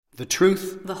the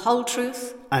truth, the whole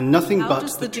truth, and nothing but the truth. How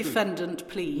does the defendant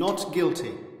plead? Not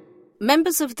guilty.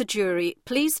 Members of the jury,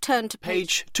 please turn to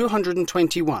Page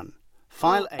 221,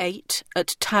 File 8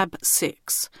 at tab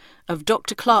 6 of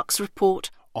Dr. Clark's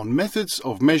report on methods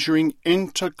of measuring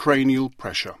intracranial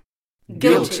pressure.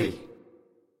 Guilty.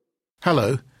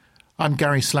 Hello, I'm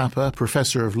Gary Slapper,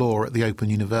 Professor of Law at the Open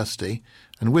University,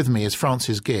 and with me is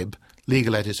Francis Gibb,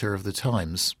 Legal Editor of The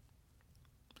Times.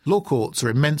 Law courts are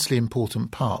immensely important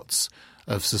parts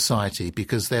of society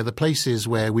because they're the places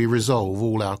where we resolve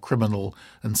all our criminal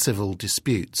and civil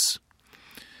disputes.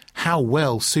 How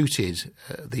well suited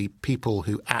the people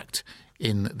who act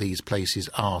in these places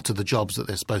are to the jobs that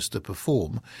they're supposed to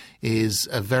perform is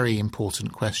a very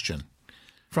important question.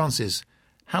 Francis,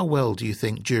 how well do you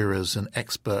think jurors and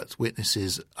expert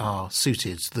witnesses are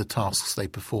suited to the tasks they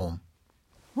perform?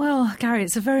 Well, Gary,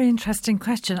 it's a very interesting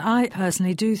question. I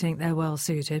personally do think they're well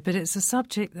suited, but it's a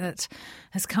subject that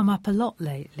has come up a lot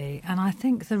lately. And I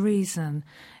think the reason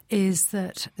is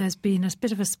that there's been a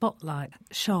bit of a spotlight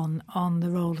shone on the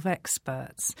role of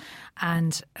experts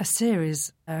and a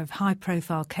series of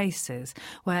high-profile cases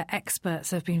where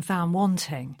experts have been found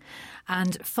wanting.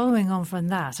 And following on from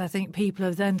that, I think people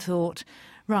have then thought,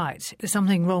 right, there's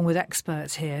something wrong with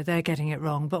experts here, they're getting it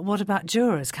wrong. But what about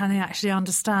jurors? Can they actually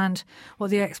understand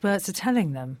what the experts are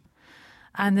telling them?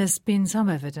 And there's been some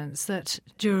evidence that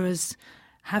jurors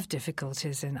have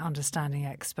difficulties in understanding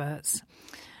experts.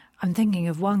 I'm thinking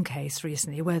of one case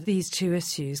recently where these two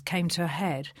issues came to a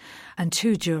head and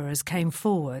two jurors came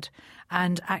forward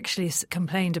and actually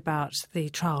complained about the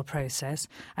trial process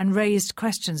and raised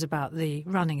questions about the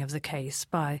running of the case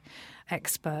by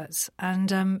experts.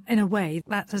 And in a way,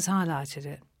 that has highlighted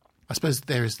it. I suppose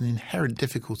there is an inherent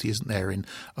difficulty, isn't there, in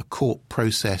a court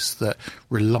process that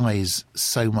relies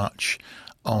so much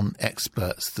on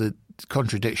experts. The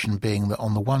contradiction being that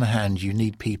on the one hand you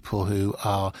need people who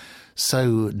are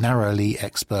so narrowly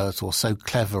expert or so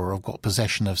clever or have got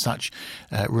possession of such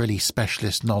really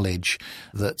specialist knowledge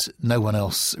that no one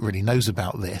else really knows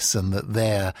about this, and that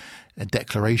their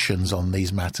declarations on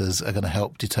these matters are going to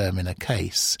help determine a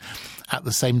case, at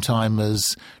the same time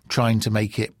as trying to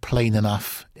make it plain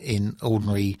enough in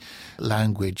ordinary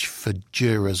language for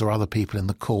jurors or other people in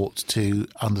the court to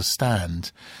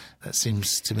understand. That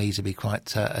seems to me to be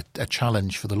quite a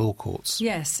challenge for the law courts.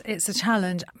 Yes, it's a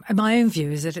challenge. My own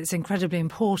view is that it's incredibly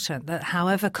important that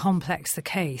however complex the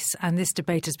case, and this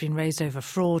debate has been raised over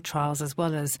fraud trials as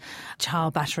well as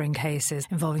child battering cases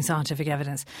involving scientific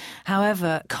evidence,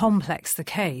 however complex the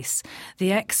case,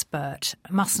 the expert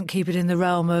mustn't keep it in the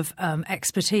realm of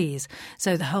expertise.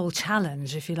 So the whole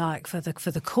challenge, if you like, for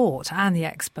the court and the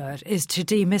expert is to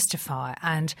demystify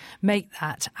and make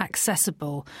that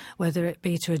accessible, whether it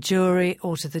be to a jury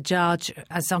or to the judge,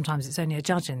 as sometimes it's only a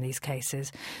judge in these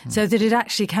cases, so that it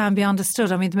actually can be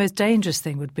understood. I mean, the most dangerous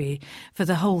thing would be for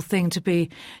the whole thing to be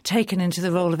taken into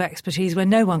the role of expertise where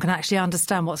no one can actually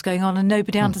understand what's going on and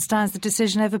nobody understands the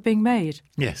decision ever being made.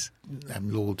 Yes.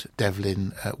 Lord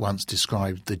Devlin once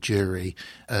described the jury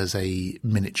as a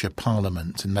miniature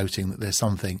parliament, and noting that there's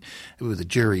something with a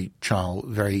jury trial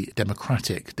very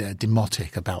democratic,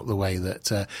 demotic about the way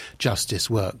that justice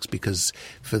works, because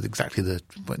for exactly the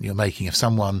point you're making, if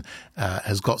someone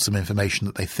has got some information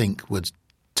that they think would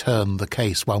turn the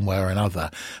case one way or another,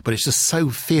 but it's just so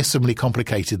fearsomely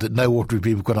complicated that no ordinary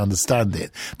people could understand it.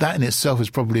 That in itself is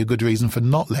probably a good reason for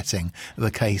not letting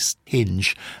the case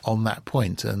hinge on that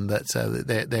point, and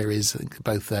that there is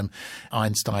both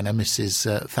Einstein and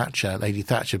Mrs. Thatcher, Lady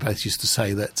Thatcher, both used to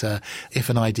say that if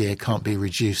an idea can't be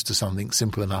reduced to something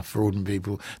simple enough for ordinary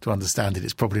people to understand it,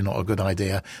 it's probably not a good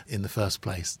idea in the first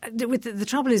place. The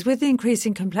trouble is, with the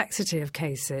increasing complexity of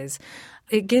cases,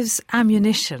 it gives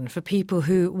ammunition for people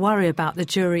who worry about the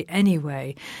jury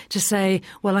anyway to say,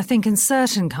 well, I think in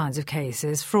certain kinds of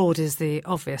cases, fraud is the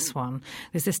obvious one.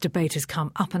 This debate has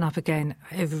come up and up again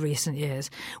over recent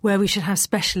years, where we should have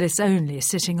specialists only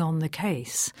sitting on the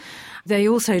case. They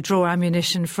also draw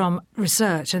ammunition from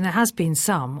research, and there has been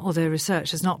some, although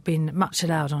research has not been much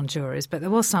allowed on juries, but there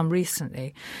was some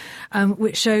recently,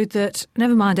 which showed that,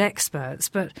 never mind experts,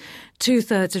 but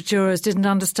 2/3 of jurors didn't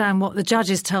understand what the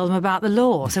judges tell them about the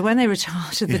law. So when they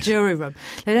retire to the jury room,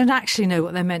 they don't actually know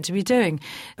what they're meant to be doing.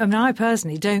 I mean, I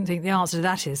personally don't think the answer to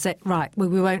that is, right, well,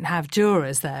 we won't have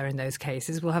jurors there in those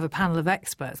cases. We'll have a panel of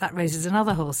experts. That raises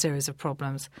another whole series of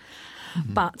problems.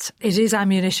 But it is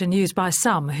ammunition used by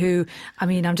some who, I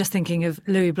mean, I'm just thinking of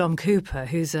Louis Blom Cooper,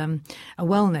 who's a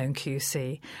well-known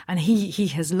QC, and he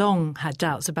has long had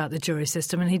doubts about the jury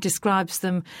system, and he describes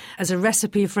them as a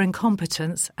recipe for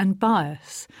incompetence and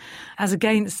bias. As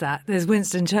against that, there's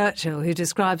Winston Churchill, who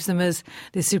describes them as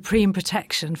the supreme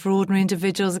protection for ordinary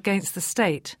individuals against the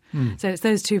state. So it's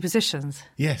those two positions.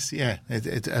 Yes, yeah.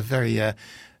 It's a very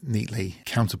neatly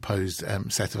counterposed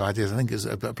set of ideas. I think as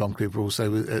Blom Cooper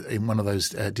also in one of those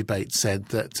debates said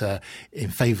that in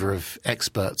favour of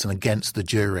experts and against the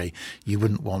jury, you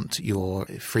wouldn't want your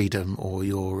freedom or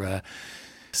your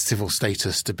civil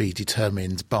status to be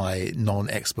determined by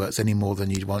non-experts any more than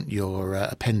you'd want your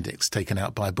appendix taken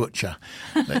out by a butcher.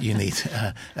 That you need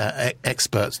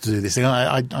experts to do this thing.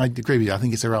 I agree with you. I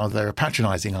think it's a rather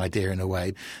patronising idea in a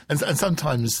way. And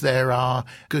sometimes there are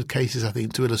good cases, I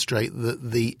think, to illustrate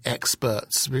that the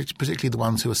experts, particularly the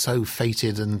ones who are so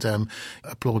feted and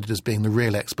applauded as being the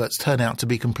real experts, turn out to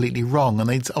be completely wrong. And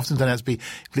they often turn out to be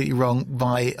completely wrong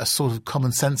by a sort of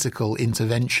commonsensical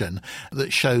intervention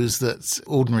that shows that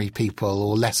ordinary people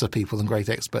or lesser people than great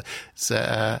experts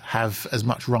have as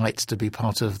much right to be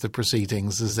part of the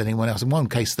proceedings as anyone else. And one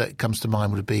case that comes to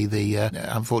mind would be the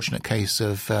unfortunate case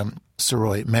of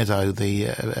Saroy Meadow, the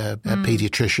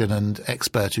paediatrician and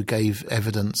expert who gave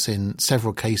evidence in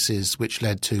several cases which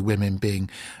led to women being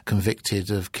convicted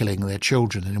of killing their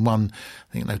children. And in one,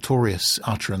 I think, notorious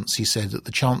utterance, he said that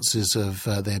the chances of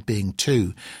there being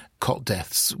two cot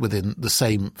deaths within the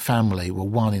same family were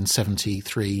 1 in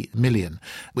 73 million,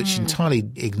 which entirely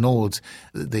ignored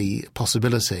the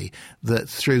possibility that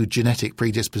through genetic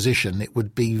predisposition it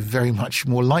would be very much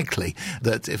more likely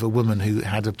that if a woman who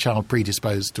had a child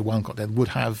predisposed to one cot death would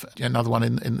have another one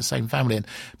in the same family. And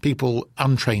people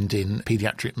untrained in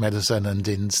paediatric medicine and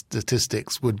in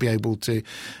statistics would be able to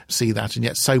see that. And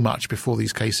yet so much before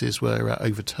these cases were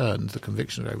overturned, the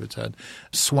convictions were overturned,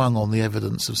 swung on the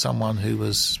evidence of someone who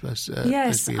was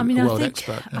yes, I mean,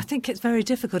 I think it's very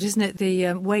difficult, isn't it,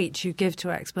 the weight you give to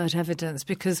expert evidence,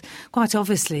 because quite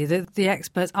obviously the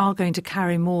experts are going to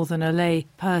carry more than a lay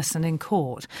person in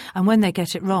court, and when they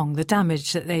get it wrong, the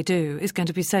damage that they do is going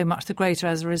to be so much the greater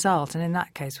as a result, and in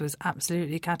that case was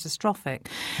absolutely catastrophic.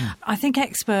 I think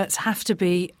experts have to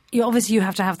be obviously, you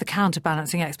have to have the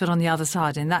counterbalancing expert on the other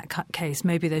side. In that case,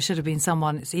 maybe there should have been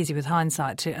someone, it's easy with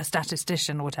hindsight, a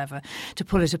statistician or whatever, to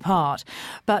pull it apart.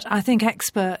 But I think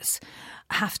experts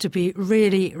have to be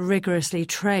really rigorously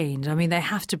trained. I mean, they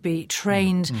have to be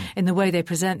trained in the way they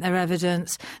present their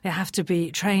evidence. They have to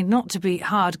be trained not to be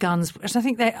hard guns, which I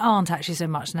think they aren't actually so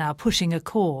much now, pushing a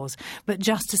cause, but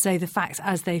just to say the facts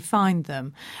as they find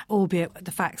them, albeit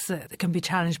the facts that can be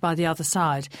challenged by the other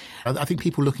side. I think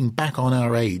people looking back on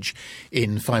our age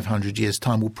in 500 years'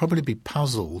 time will probably be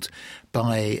puzzled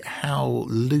by how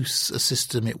loose a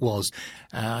system it was.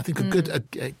 I think a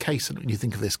good case, you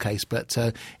think of this case, but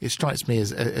it strikes me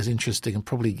as interesting and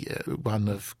probably one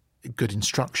of good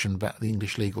instruction about the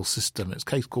English legal system. It's a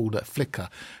case called Flicker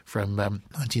from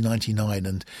 1999,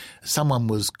 and someone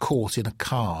was caught in a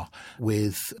car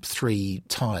with 3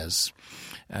 tyres,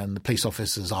 and the police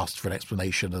officers asked for an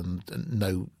explanation and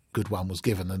no good one was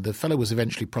given, and the fellow was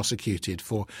eventually prosecuted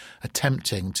for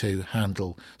attempting to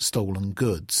handle stolen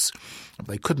goods.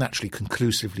 They couldn't actually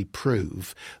conclusively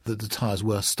prove that the tyres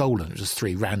were stolen. It was just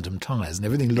 3 random tyres, and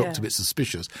everything looked a bit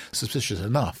suspicious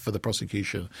enough for the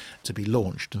prosecution to be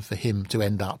launched and for him to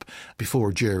end up before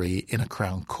a jury in a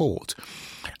Crown Court.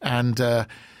 And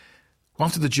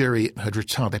after the jury had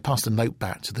retired, they passed a note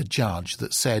back to the judge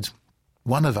that said,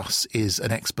 one of us is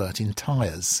an expert in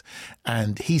tyres,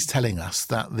 and he's telling us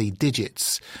that the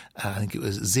digits, I think it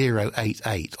was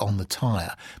 088 on the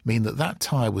tyre, mean that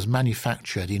tyre was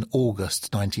manufactured in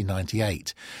August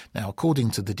 1998. Now,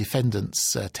 according to the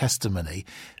defendant's testimony,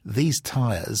 these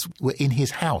tyres were in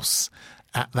his house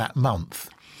at that month.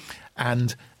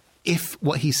 And if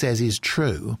what he says is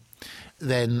true,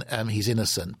 then he's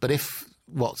innocent. But if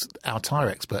what our tyre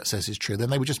expert says is true, then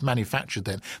they were just manufactured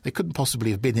then. They couldn't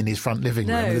possibly have been in his front living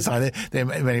room at the time they're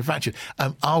manufactured.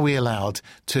 Are we allowed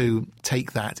to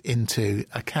take that into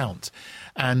account?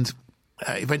 And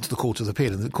it went to the Court of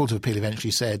Appeal, and the Court of Appeal eventually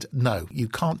said, no, you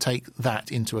can't take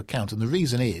that into account. And the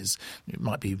reason is, it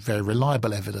might be very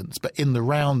reliable evidence, but in the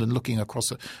round and looking across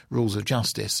the rules of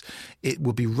justice, it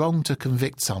would be wrong to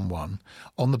convict someone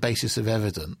on the basis of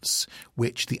evidence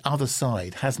which the other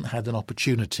side hasn't had an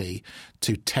opportunity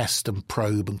to test and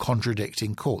probe and contradict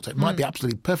in court. It might be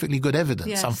absolutely perfectly good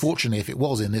evidence, unfortunately, if it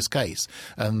was in this case,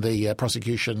 and the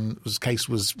prosecution's case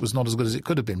was not as good as it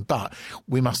could have been. But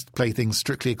we must play things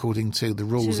strictly according to to the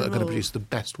rules that are going to produce the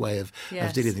best way of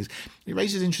dealing with things. It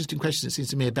raises an interesting question, it seems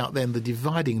to me, about then the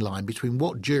dividing line between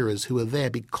what jurors who are there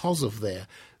because of their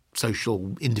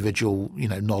social, individual,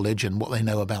 knowledge and what they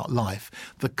know about life,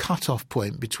 the cut-off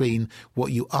point between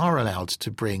what you are allowed to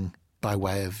bring by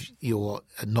way of your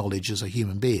knowledge as a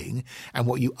human being and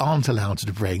what you aren't allowed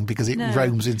to bring because it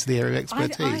roams into the area of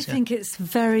expertise. I think it's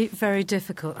very, very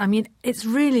difficult. I mean, it's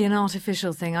really an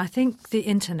artificial thing. I think the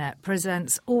internet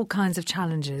presents all kinds of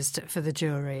challenges for the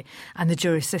jury and the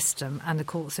jury system and the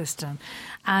court system.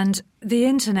 And the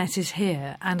internet is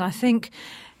here, and I think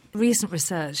recent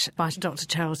research by Dr.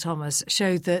 Cheryl Thomas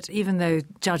showed that even though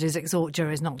judges exhort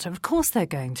juries not to, of course they're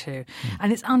going to.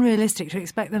 And it's unrealistic to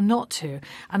expect them not to.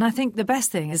 And I think the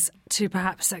best thing is to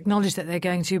perhaps acknowledge that they're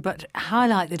going to, but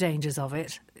highlight the dangers of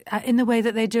it in the way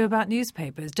that they do about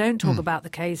newspapers. Don't talk about the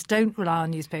case. Don't rely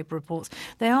on newspaper reports.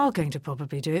 They are going to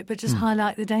probably do it, but just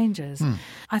highlight the dangers.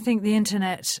 I think the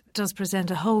internet does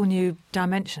present a whole new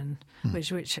dimension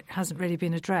which hasn't really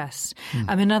been addressed.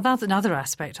 I mean, another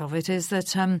aspect of it is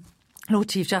that Lord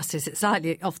Chief Justice, it's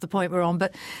slightly off the point we're on,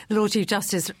 but the Lord Chief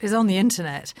Justice is on the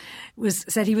internet,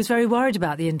 said he was very worried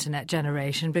about the internet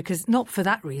generation because not for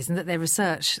that reason that they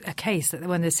research a case that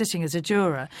when they're sitting as a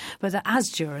juror, but that as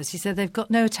jurors, he said they've got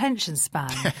no attention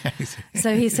span.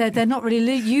 So he said they're not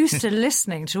really used to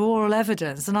listening to oral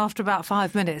evidence, and after about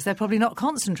 5 minutes, they're probably not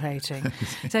concentrating.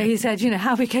 So he said,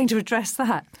 how are we going to address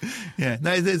that? Yeah,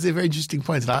 no, it's a very interesting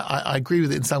point. And I agree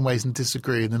with it in some ways and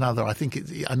disagree in another. I think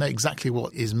I know exactly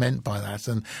what is meant by that,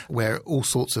 and where all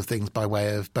sorts of things by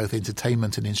way of both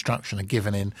entertainment and instruction are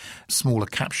given in smaller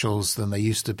capsules than they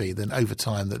used to be, then over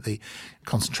time that the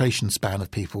concentration span of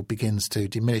people begins to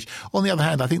diminish. On the other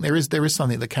hand, I think there is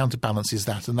something that counterbalances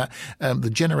that, and that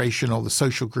the generation or the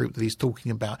social group that he's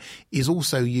talking about is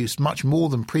also used much more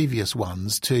than previous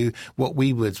ones to what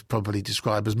we would probably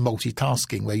describe as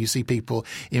multitasking, where you see people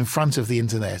in front of the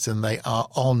internet and they are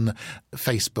on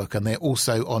Facebook and they're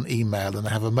also on email and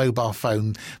they have a mobile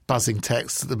phone buzzing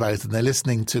texts at the both, and they're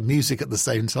listening to music at the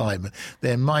same time.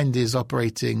 Their mind is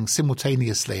operating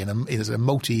simultaneously in a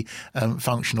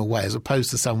multi-functional way, as opposed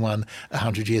to someone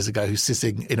 100 years ago who's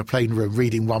sitting in a plain room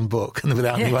reading one book and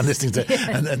without anyone listening to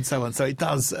and so on. So it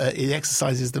does it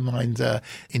exercises the mind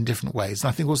in different ways. And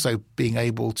I think also being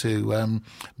able to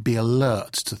be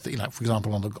alert to for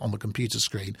example on the computer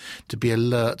screen, to be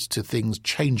alert to things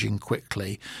changing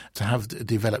quickly, to have a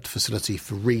developed facility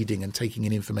for reading and taking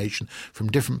in information from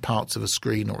different parts of a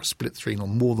screen or a split screen or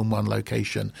more than one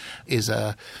location is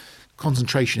a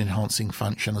concentration enhancing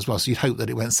function as well. So you'd hope that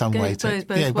it went some way to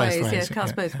both ways. Yeah,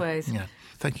 cuts both ways. Yeah.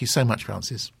 Thank you so much,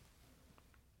 Francis.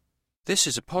 This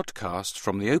is a podcast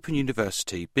from the Open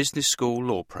University Business School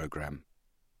Law Programme.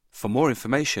 For more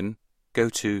information, go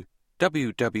to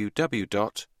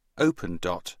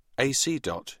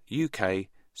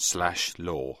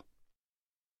www.open.ac.uk/law.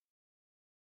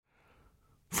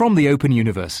 From the Open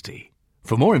University.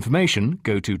 For more information,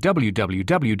 go to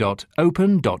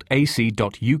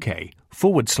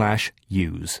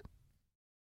www.open.ac.uk/use.